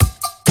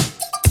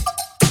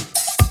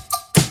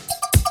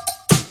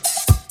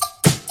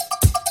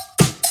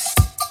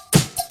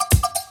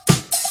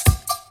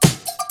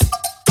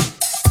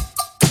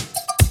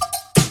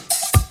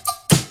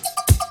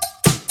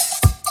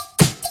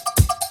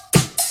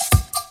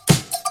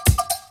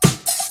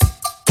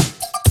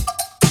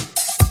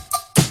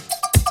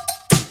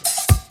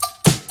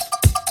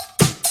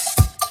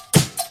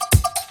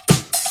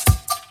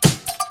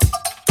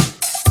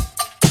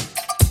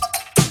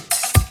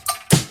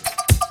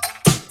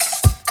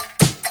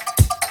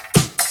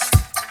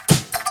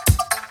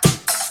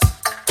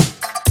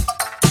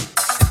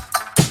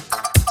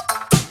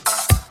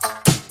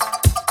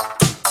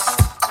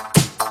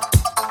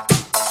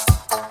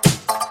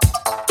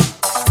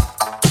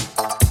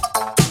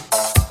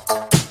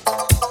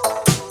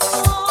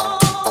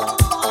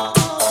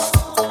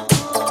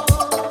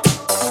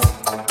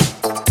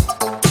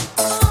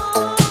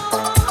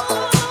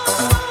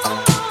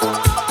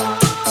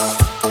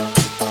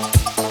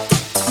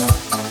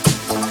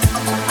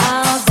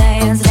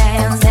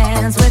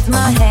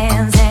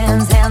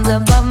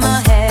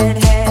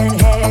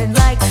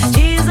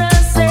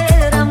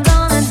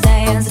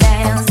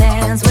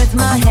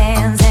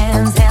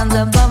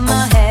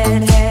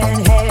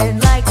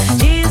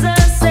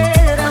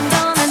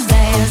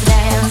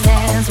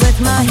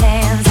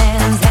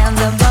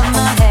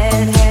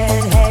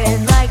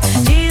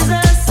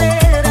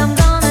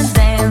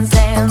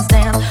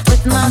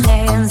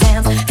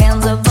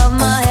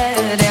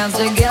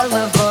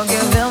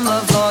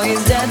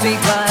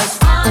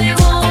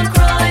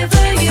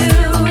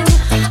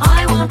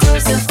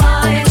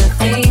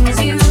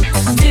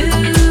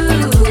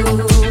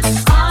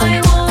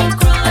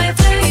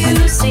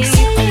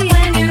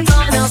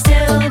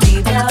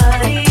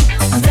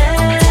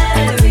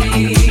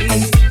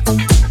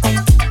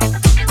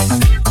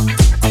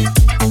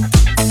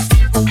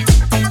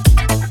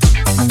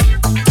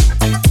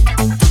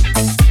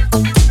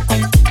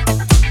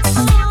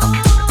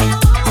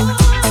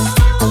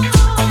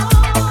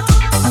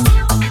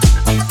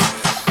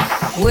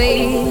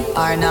We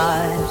are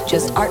not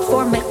just art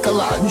for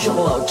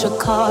Michelangelo to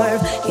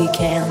carve. He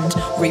can't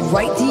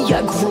rewrite the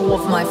aggro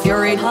of my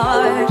fury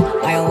heart.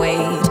 I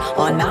wait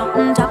on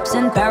mountaintops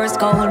in Paris,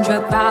 contre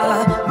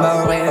pas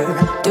mourir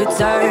de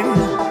turn.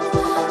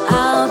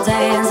 I'll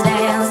dance,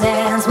 dance,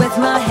 dance with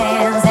my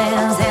hands,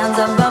 hands, hands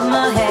above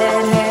my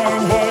head,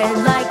 head, head.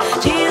 Like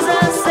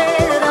Jesus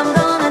said, I'm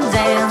gonna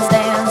dance,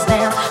 dance,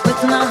 dance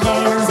with my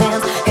hands,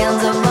 hands,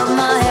 hands above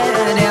my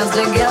head. Dance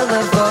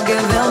together,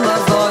 forgive him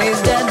before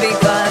he's dead.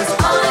 Because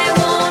I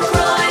won't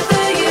cry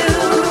for you,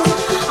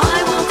 I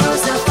won't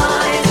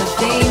crucify the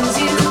things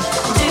you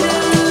do.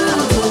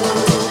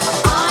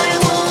 I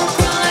won't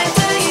cry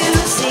for you,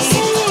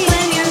 see,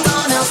 when you're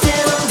gone I'll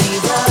still be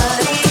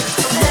bloody.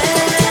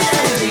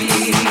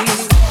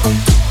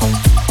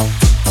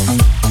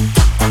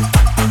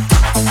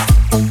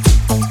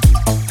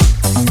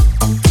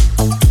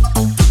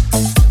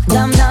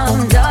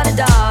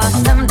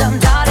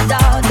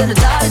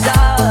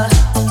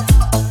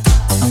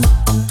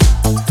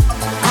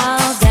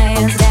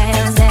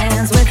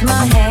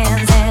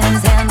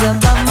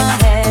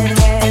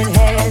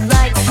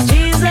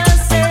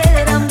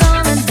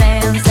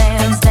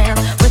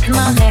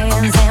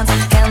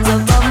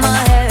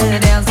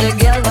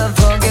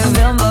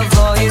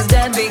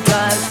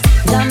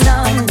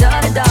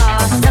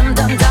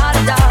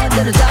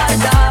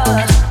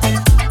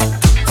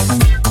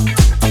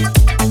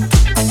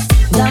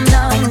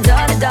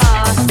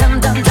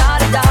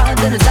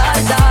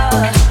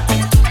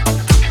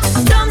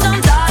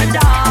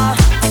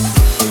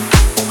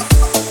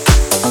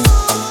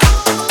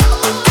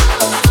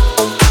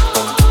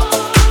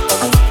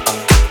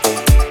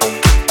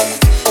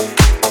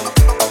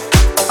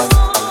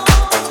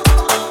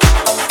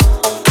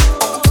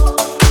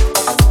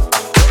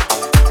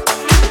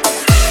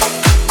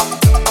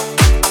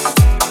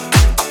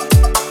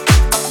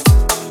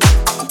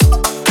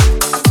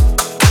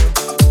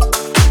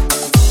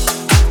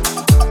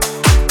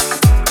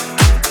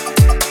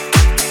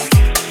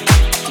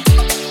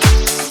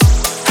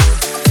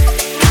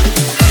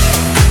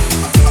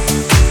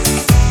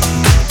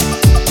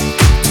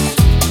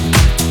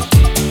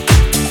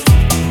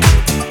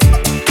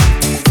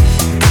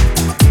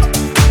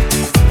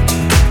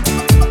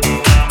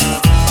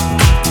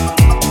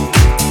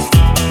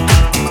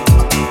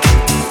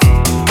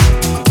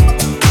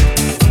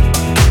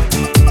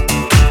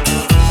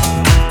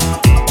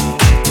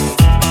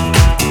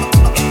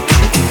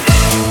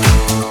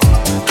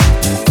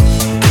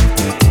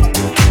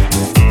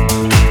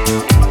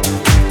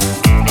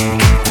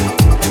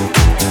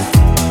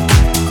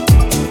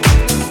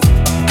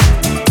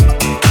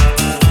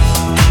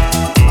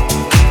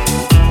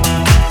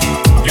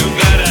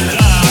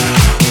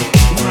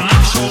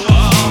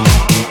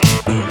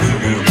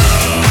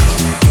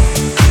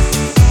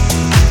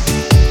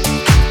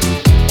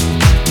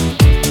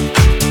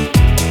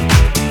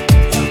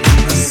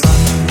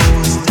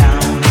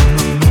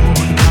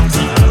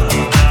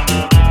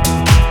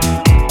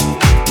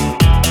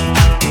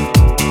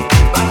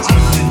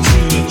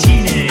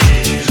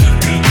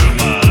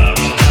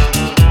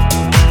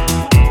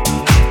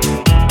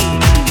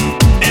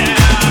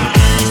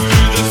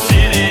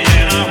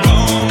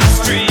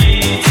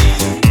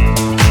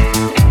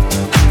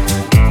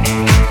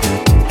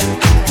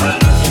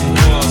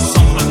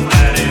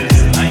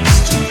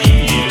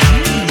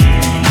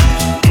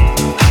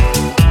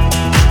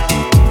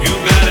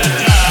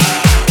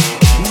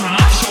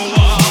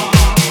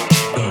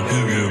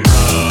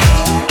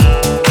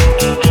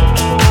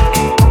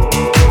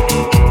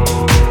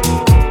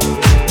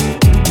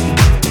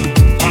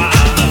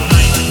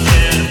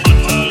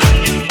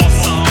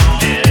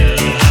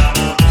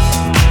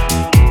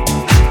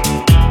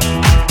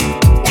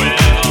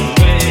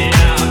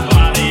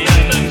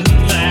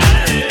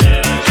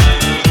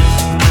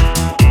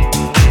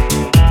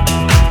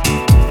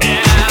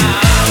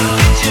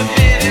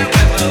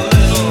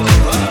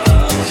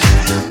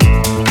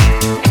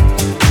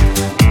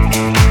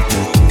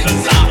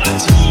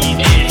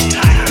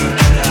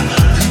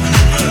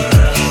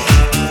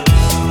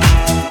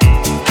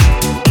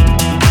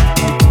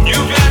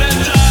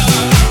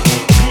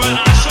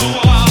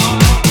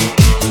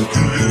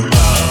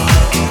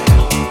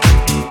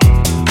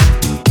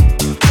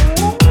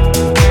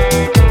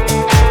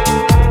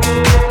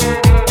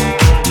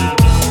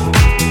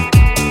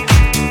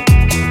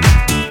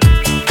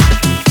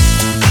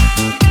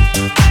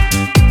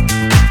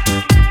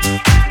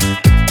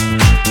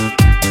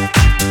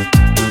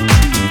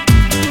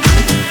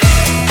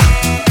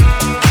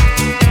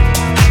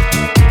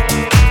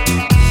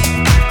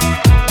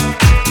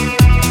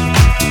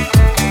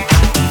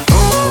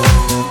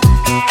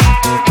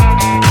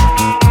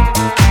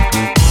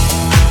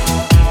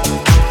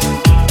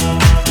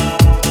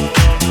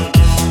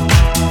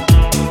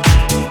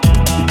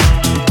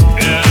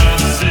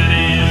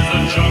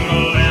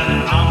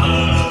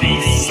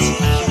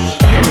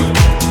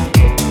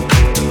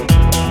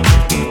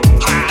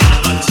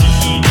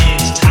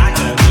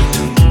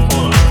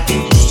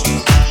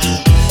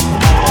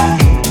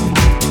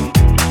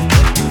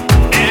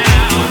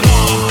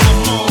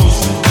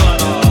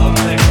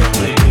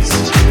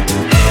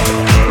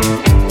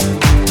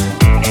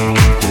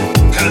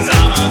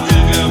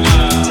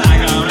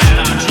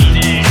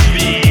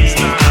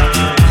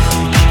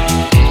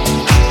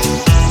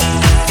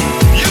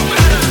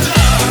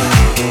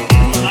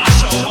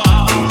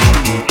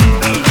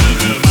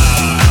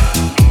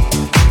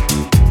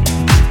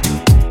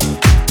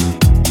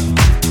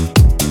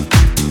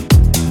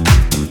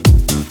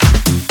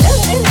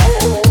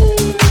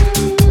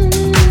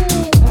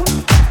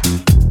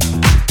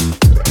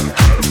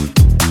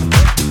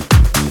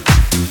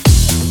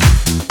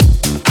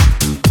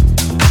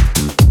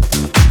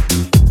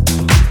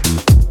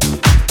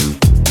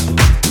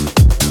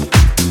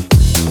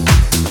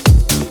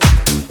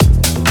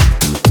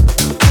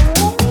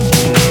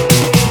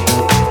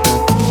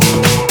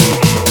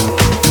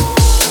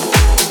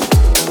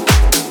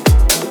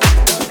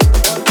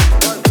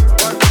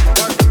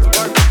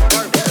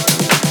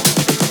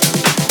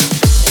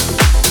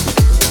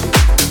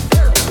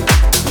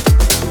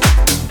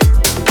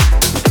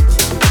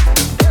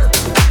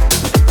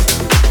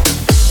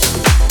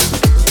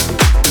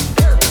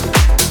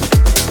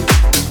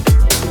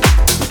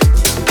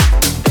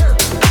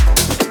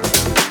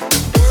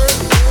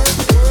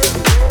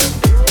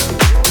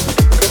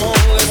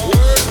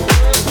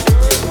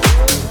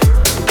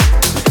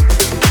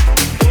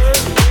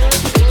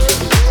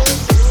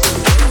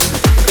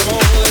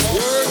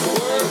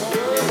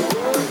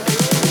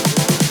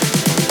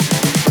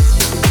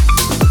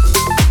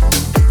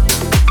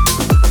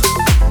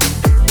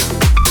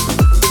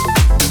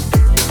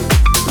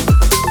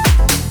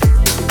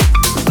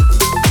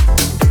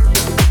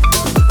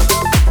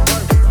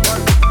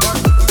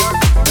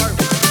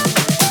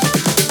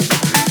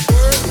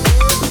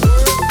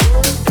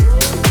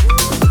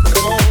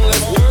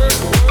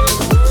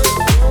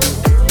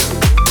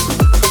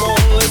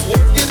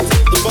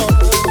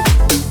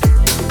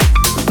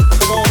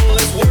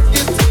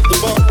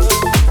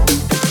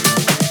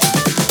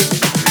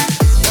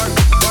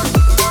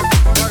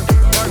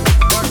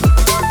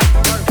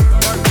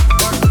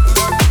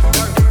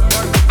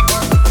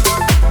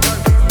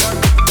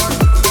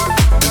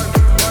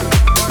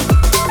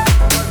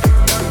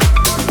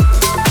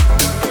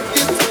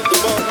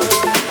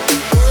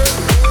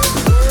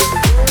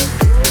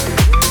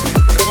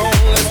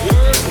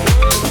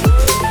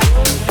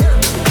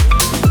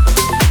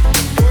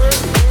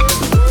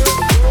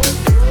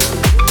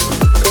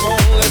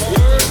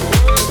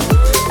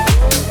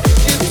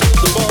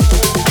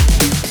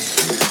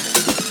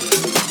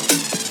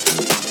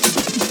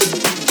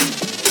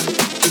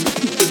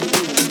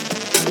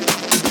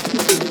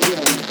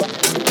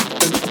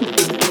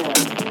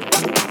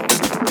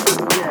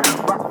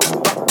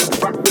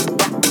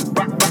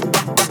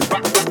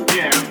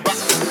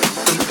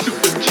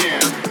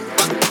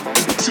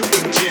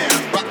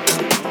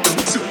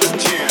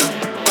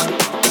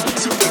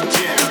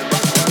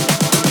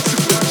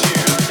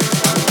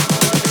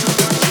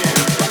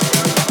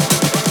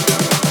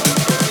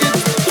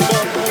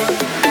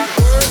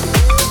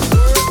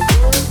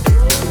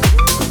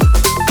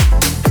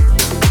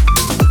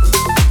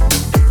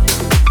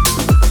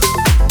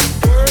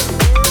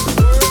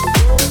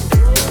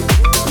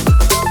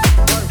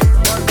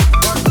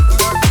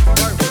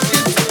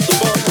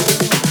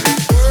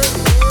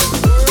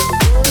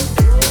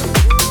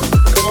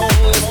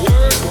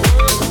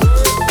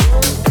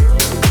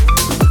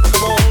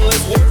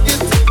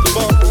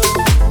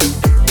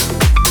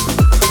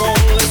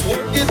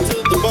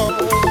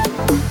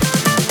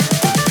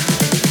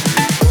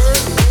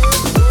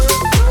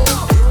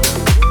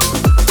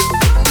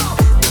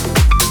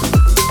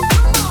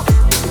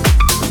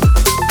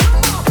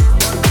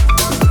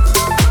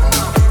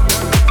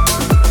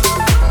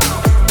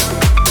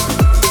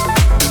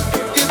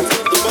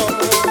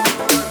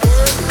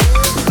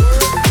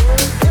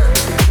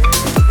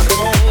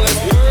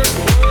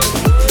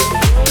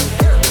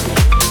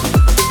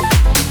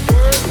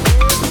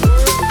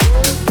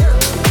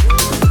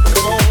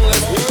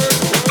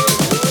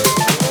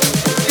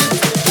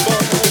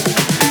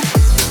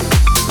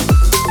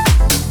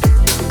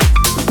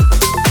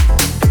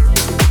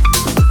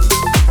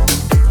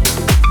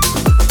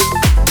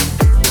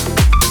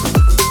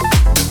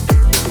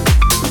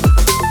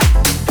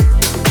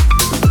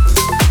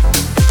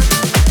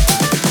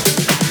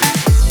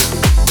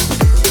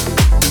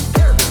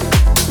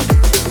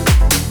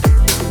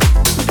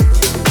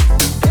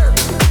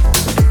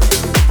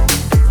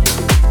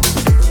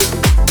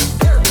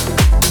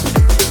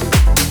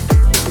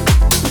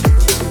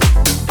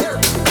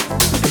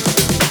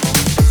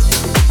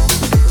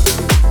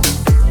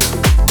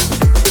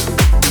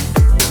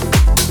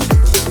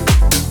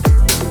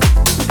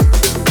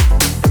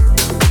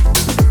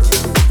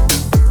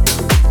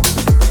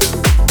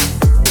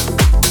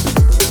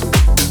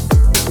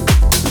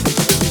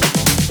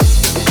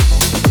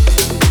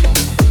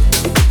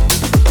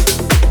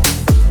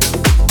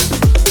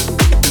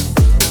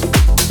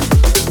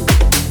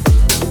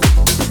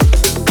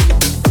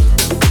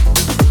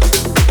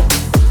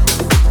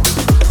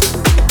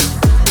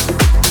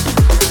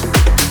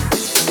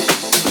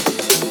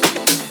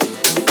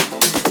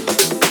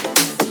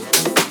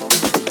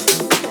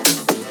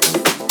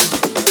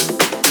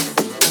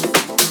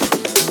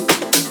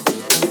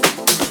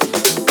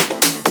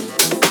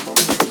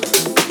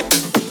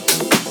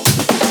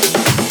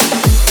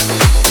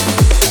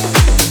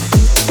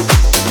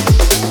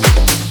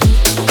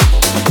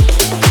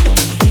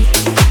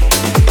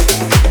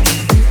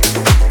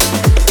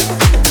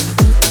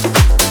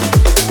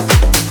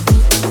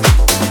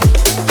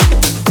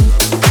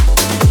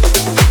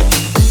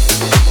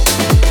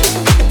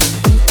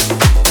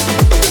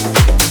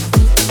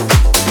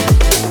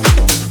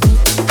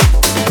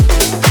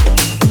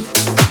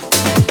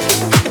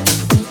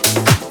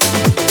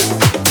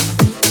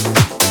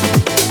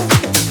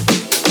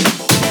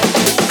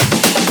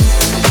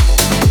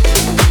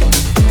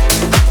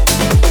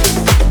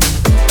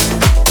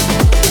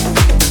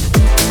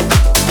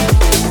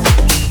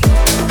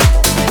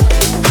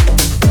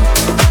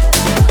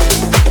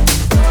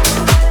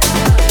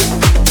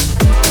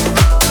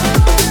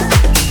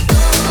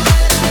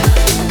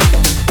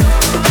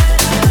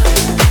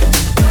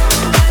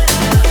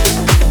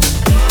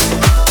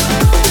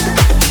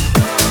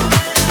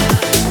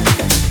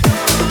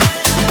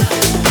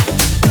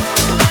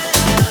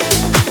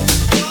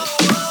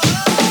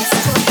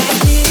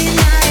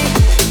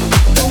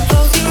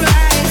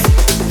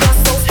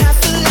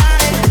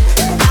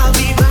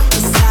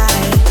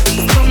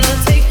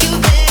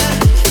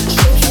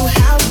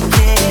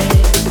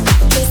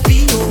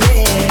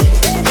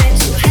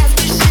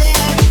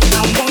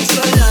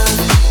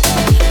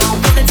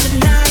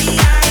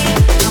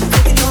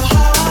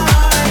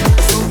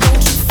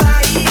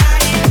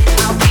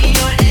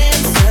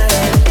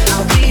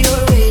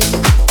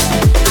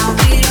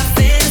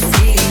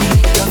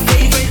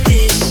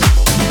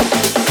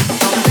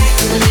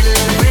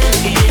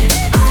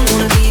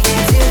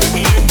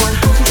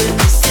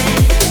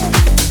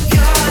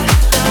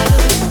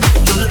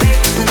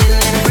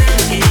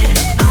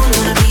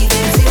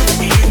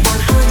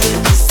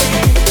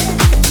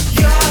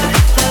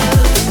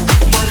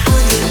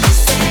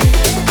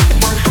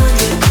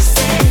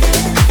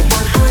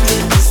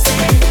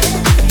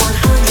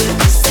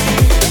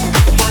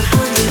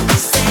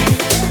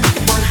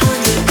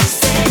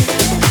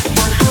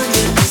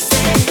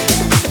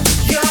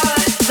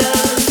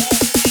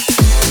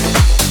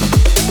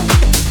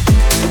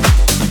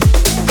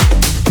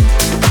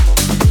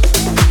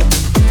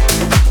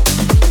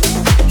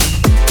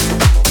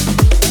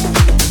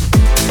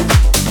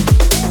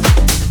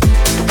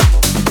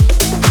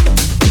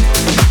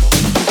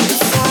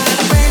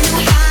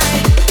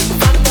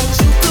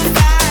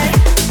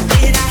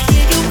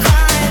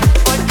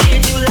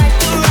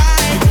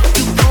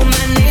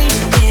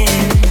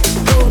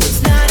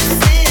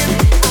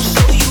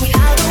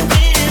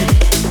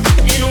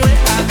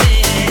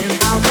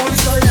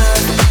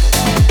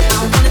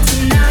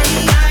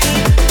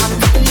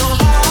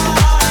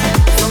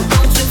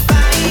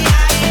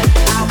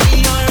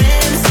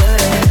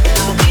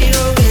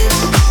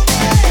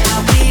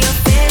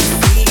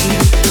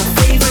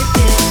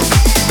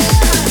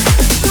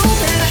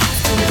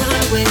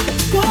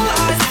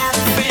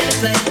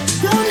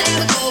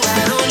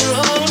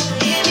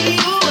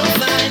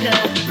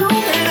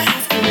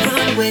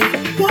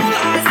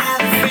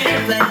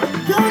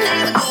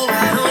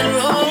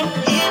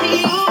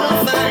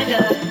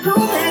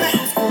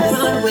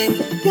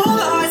 runway. You'll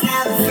always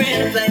have a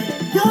friend to play.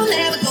 You'll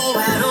never go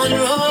out on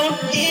your own.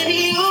 In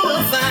me you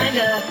will find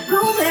her.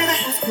 No matter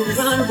how school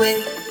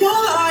runway. You'll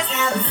always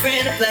have a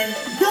friend to play.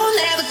 You'll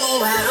never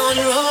go out on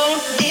your own.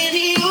 In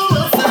me you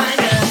will find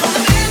her. From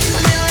the back to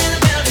the middle and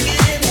around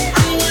again.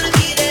 I wanna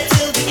be there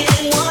till the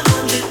end,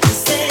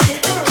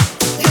 100%.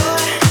 Your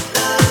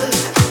love.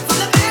 From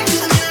the back to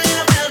the middle and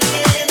around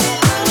again.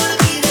 I wanna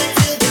be there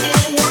till the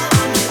end,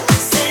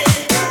 100%.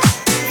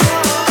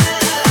 Your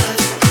love.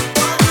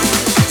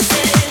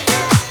 100%.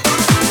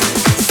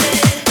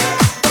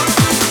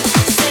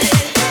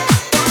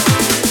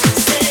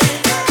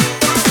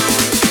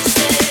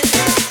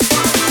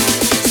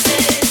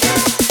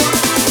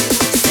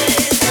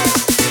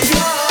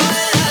 Your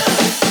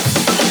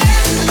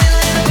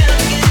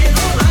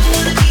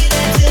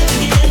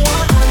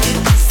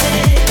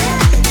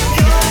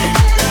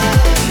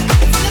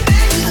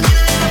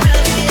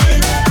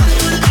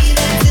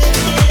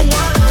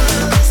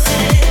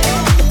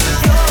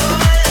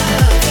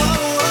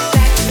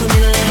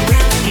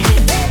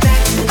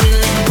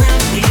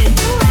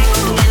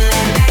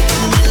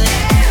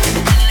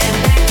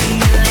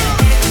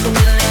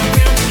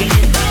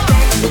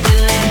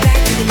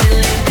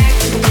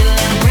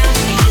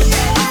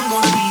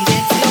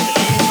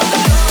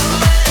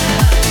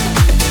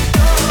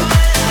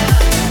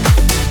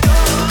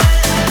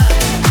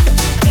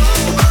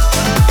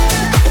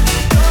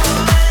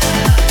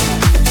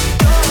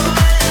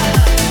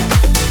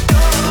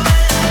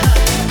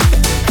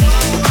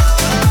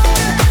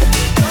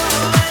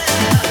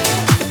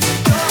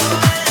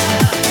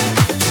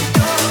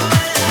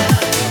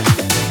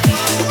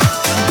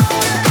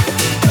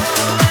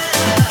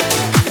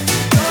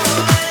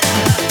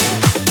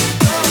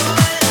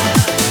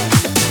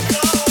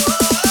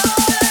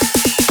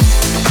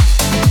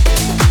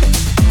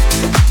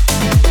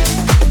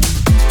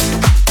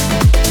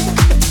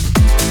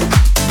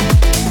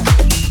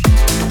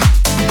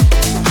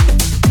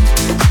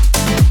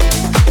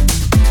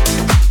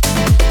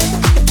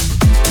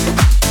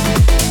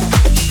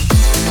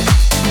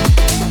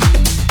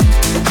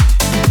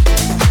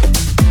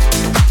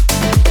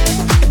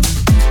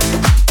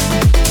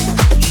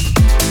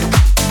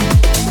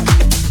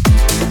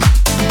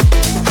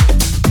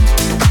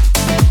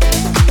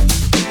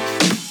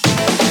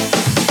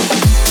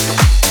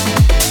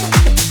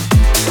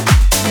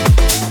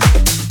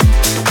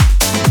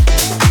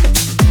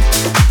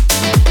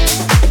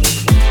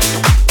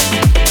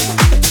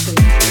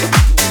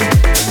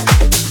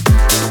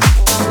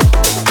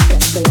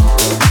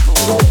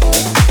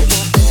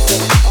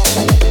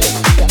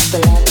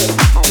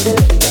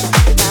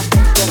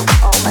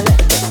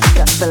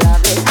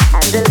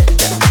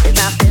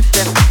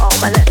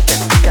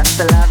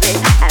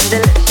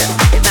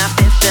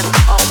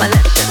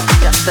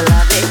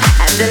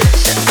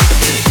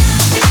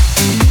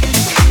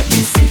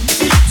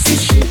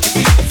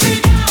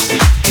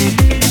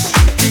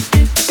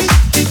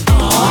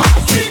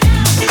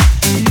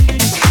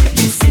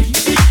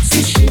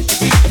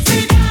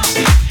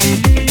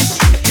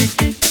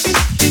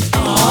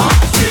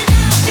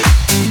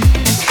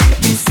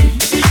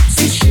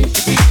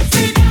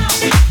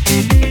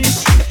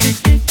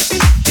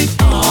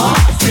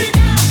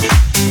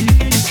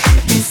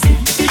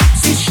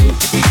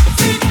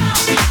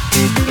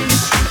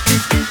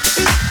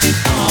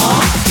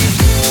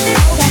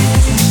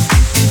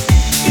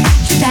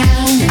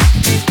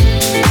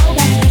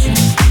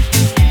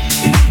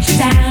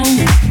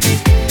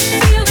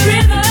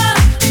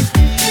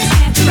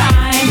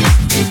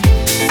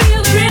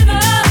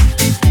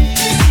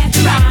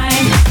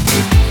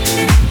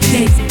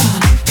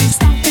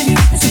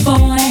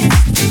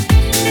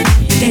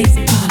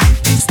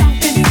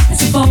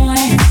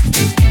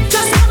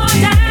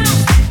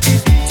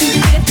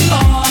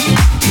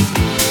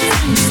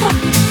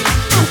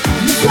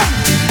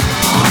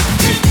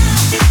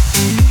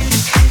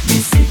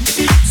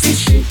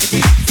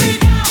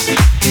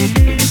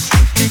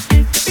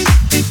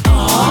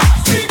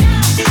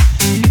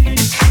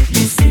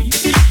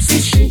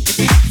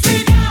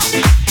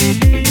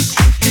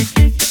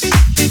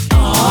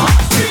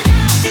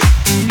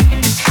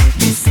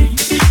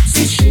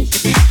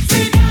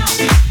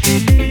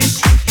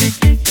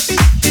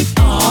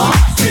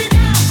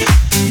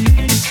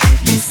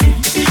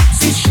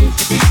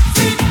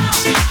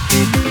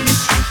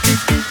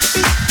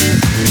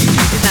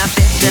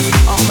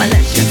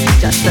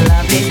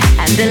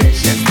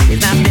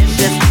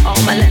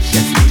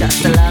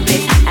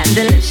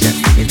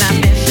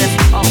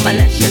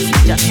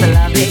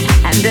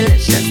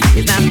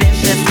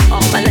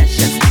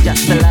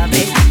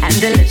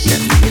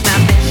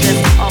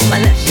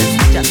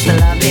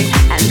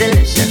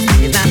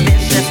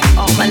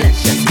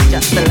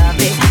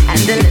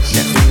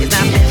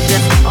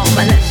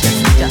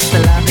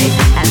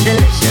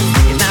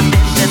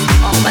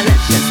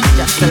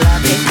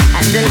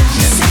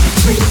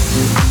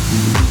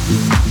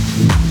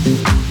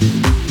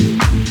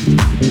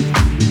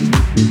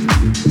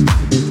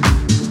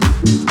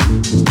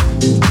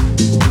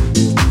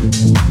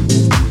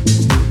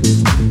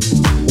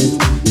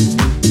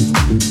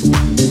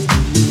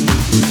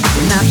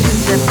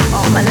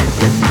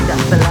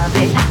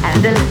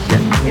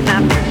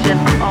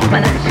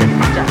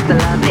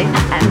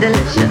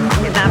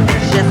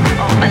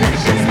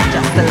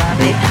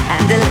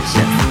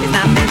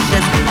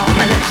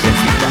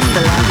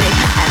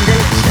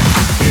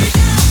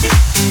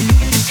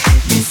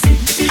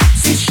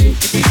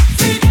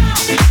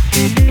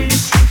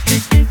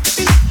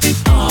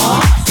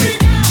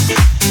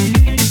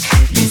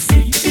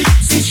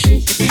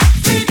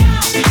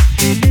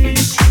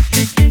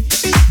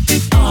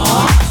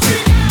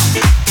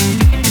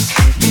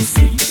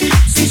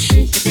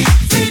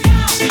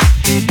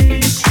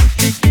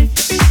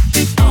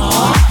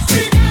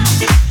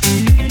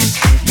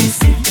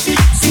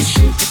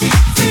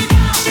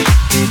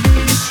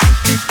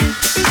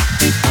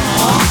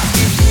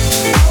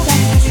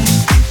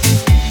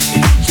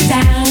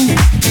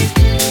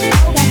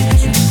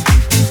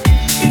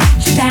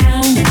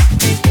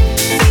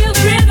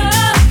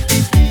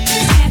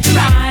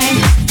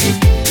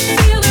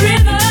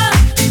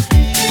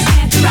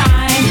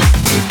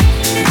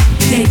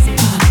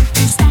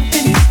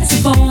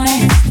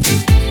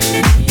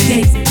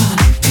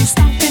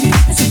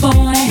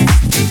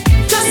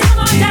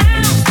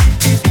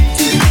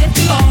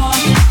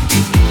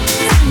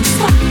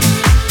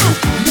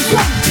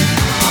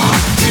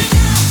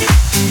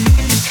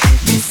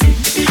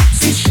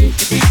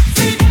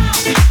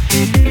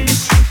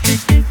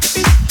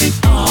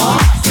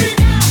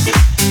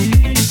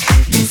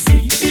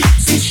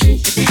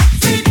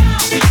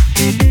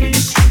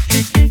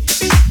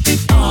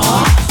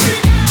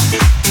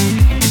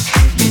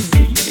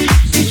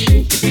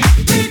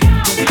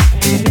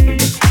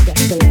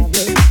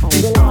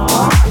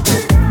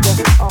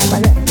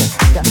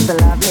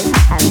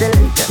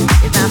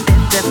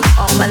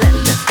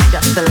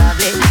just the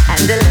lovely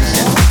and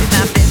delicious. It's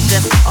not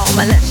vicious or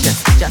malicious,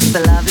 just the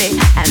lovely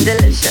and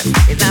delicious.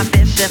 It's not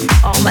vicious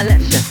or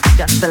malicious,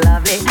 just the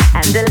lovely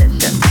and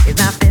delicious. It's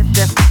not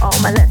vicious or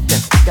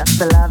malicious, just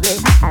the lovely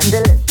and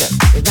delicious.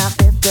 It's not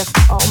vicious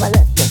or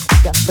malicious,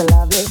 just the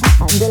lovely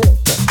and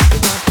delicious.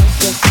 It's not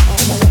vicious or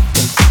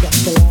malicious, just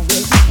the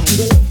lovely and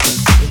delicious.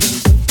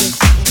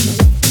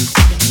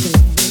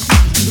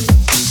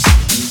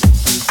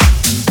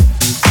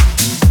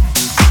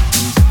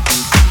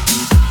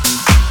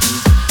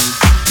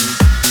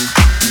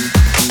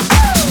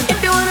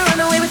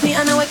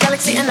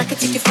 And I could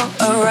take you for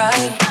a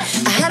ride.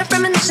 I had a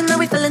premonition that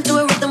we fell into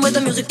a rhythm where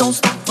the music don't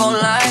stop for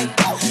life.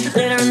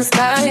 Glitter in the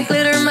sky,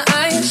 glitter in my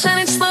eyes,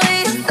 shining just the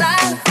way you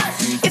like.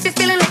 If you're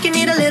feeling like you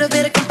need a little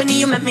bit of company,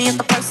 you met me at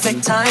the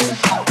perfect time.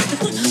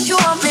 You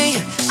want me,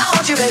 I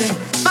want you, baby.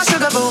 My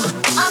sugar boo,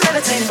 I'm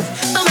levitating.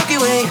 The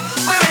Milky Way,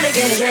 we're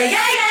renegading. Yeah,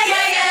 yeah, yeah,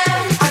 yeah,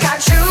 yeah. I got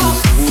you,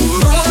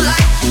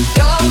 moonlight,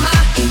 you're my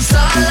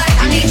starlight.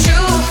 I need you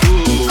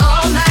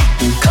all night.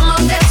 Come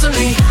on, dance with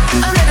me.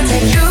 I'm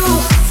levitating you.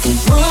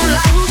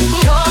 Moonlight,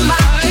 you're my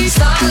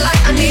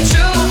starlight. I need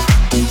you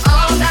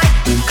all night.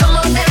 Come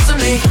on, dance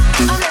with me.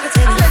 I'm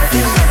levitating, I'm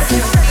levitating, I'm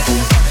levitating.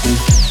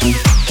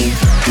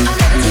 I'm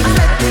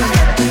levitating, I'm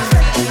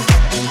levitating.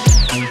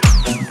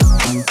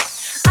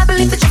 I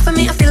believe that you're for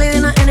me. I feel it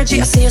in our energy.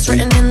 I see it's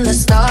written in the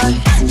stars.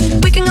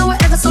 We can go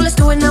wherever, so let's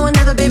do it now or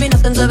never, baby.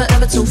 Nothing's ever,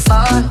 ever too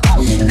far.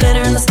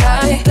 Glitter in the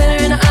sky,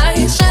 glitter in our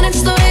eyes, shining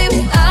just the way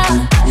we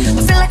are.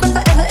 I feel like we're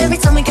forever every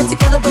time we get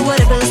together, but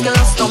whatever, let's get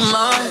lost on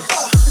Mars.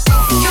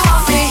 You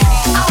want me,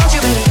 I want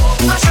you, baby.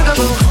 My sugar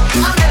boo,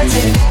 I'm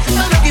levitating.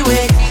 The Milky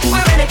Way,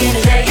 we're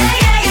renegading. Yeah, yeah,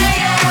 yeah,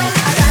 yeah,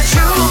 yeah. I got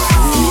you,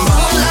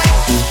 moonlight,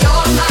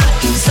 you're my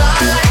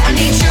starlight. I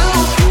need you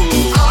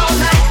all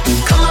night.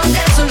 Come on,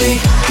 dance with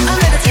me. I'm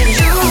levitating.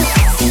 You,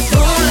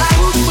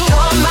 moonlight,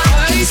 you're my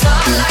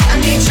starlight.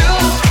 I need you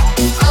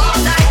all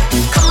night.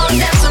 Come on,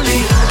 dance with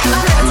me.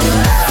 I'm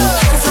levitating.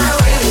 You can fly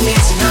away with me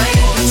tonight.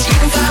 You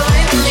can fly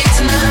away with me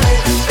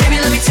tonight. Baby,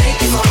 let me take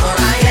you for a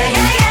ride. Yeah,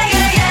 yeah, yeah,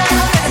 yeah, yeah.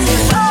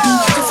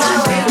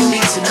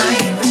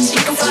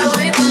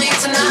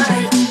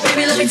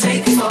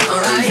 Take you for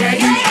a ride, yeah,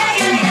 yeah, yeah,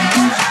 yeah,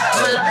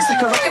 yeah. My love is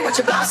like a rocket with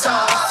your blast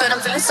off, and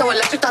I'm feeling so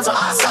electric, that's what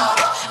I saw.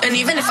 And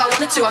even if I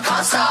wanted to, I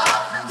can't stop.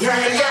 Yeah,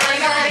 yeah, yeah,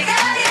 yeah,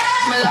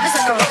 yeah. My love is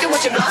like a rocket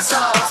with your blast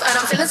off, and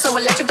I'm feeling so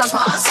electric, that's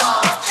what I saw.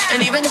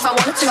 And even if I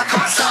wanted to, I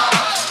can't stop.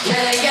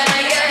 Yeah, yeah,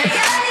 yeah, yeah,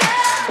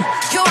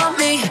 yeah. You want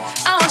me,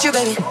 I want you,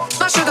 baby.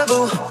 My sugar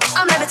boo,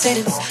 I'm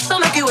levitating. The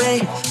Milky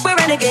Way, we're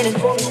renegading.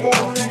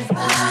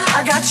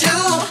 I got you,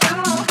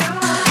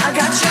 I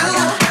got you,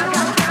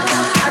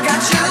 I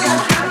got you.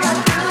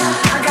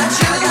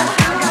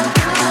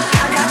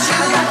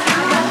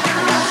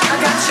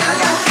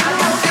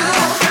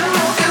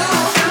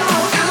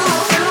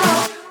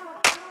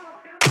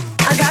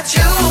 I got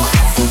you,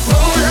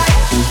 moonlight,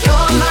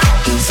 you're my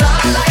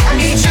starlight. I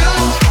need you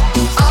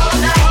all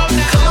night.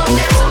 Come on,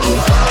 dance with me.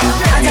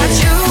 I got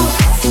you,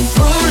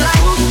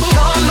 moonlight,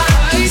 you're my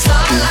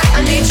starlight.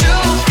 I need you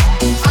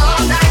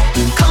all night.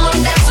 Come on,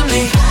 dance with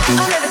me.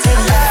 I'm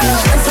levitating.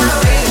 You can fly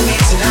away with me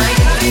tonight.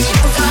 You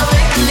can fly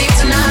away with me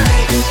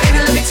tonight. Baby,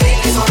 let me take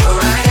you for a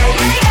ride.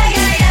 Yeah, yeah,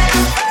 yeah, yeah.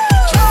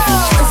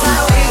 You can fly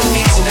away with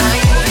me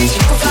tonight.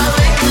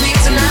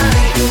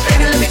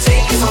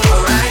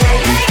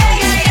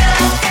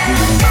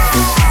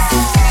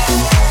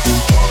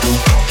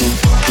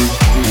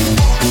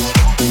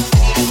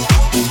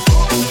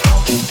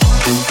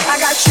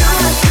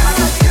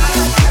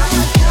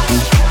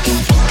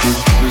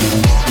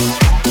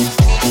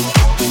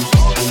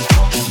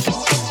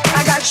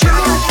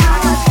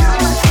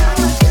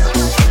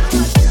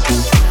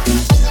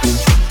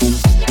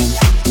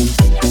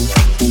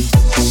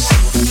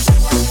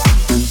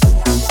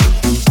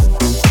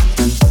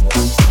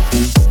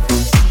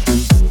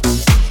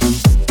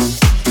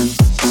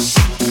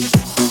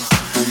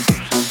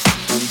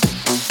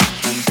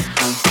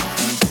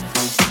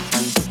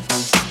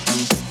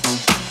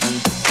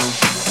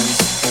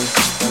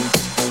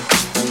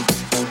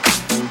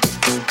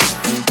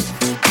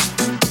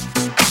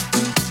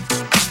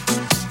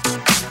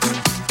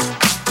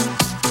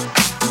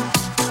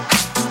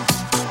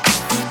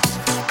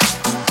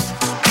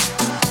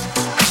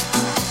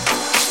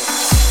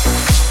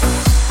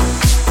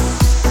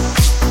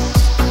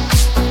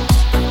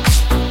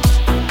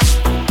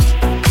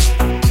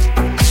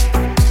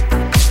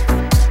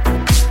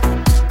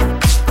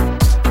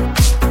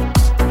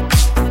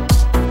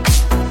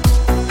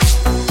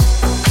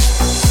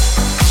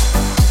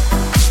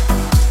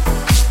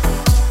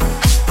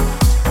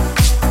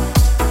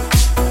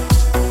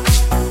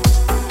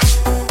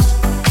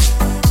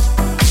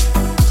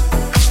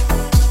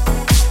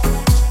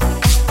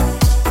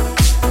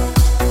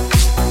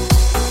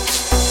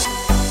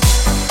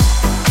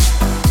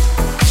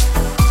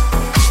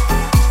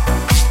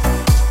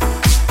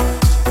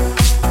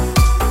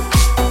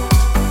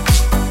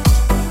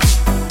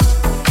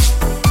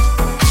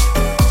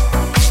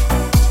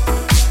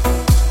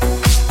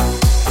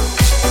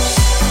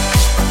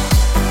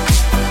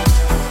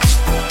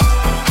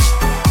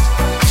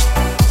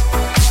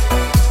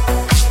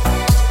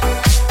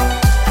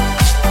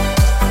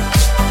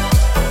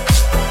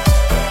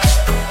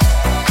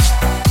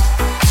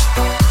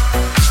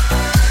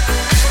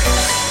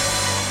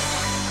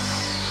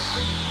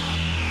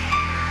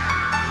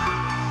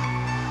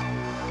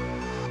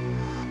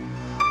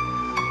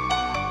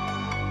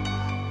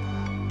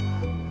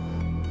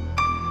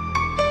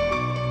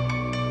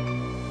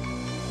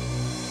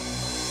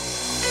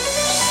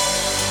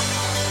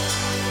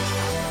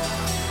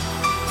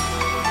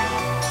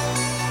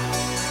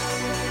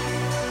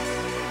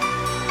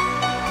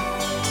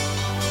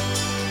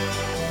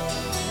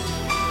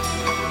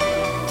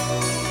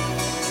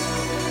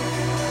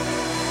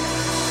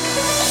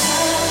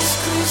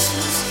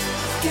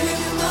 gave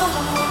you my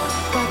heart,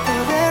 but the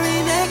very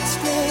next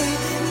day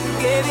you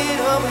gave it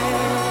away.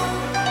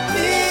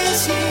 This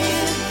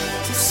year,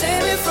 to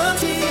save me from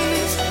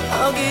tears,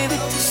 I'll give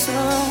it to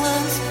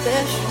someone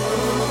special.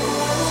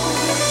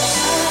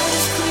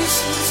 Last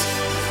Christmas,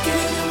 I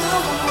gave you my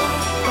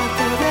heart, but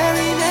the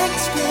very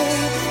next day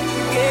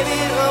you gave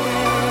it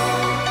away.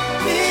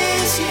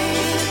 This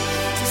year,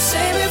 to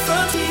save me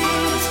from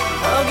tears,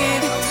 I'll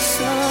give it to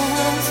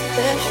someone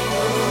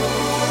special.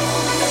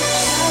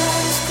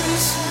 Last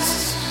Christmas.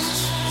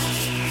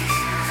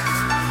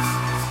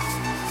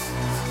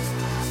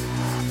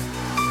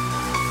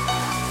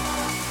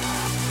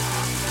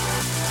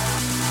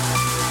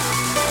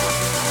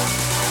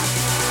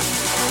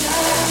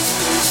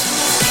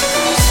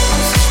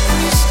 Last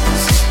Christmas.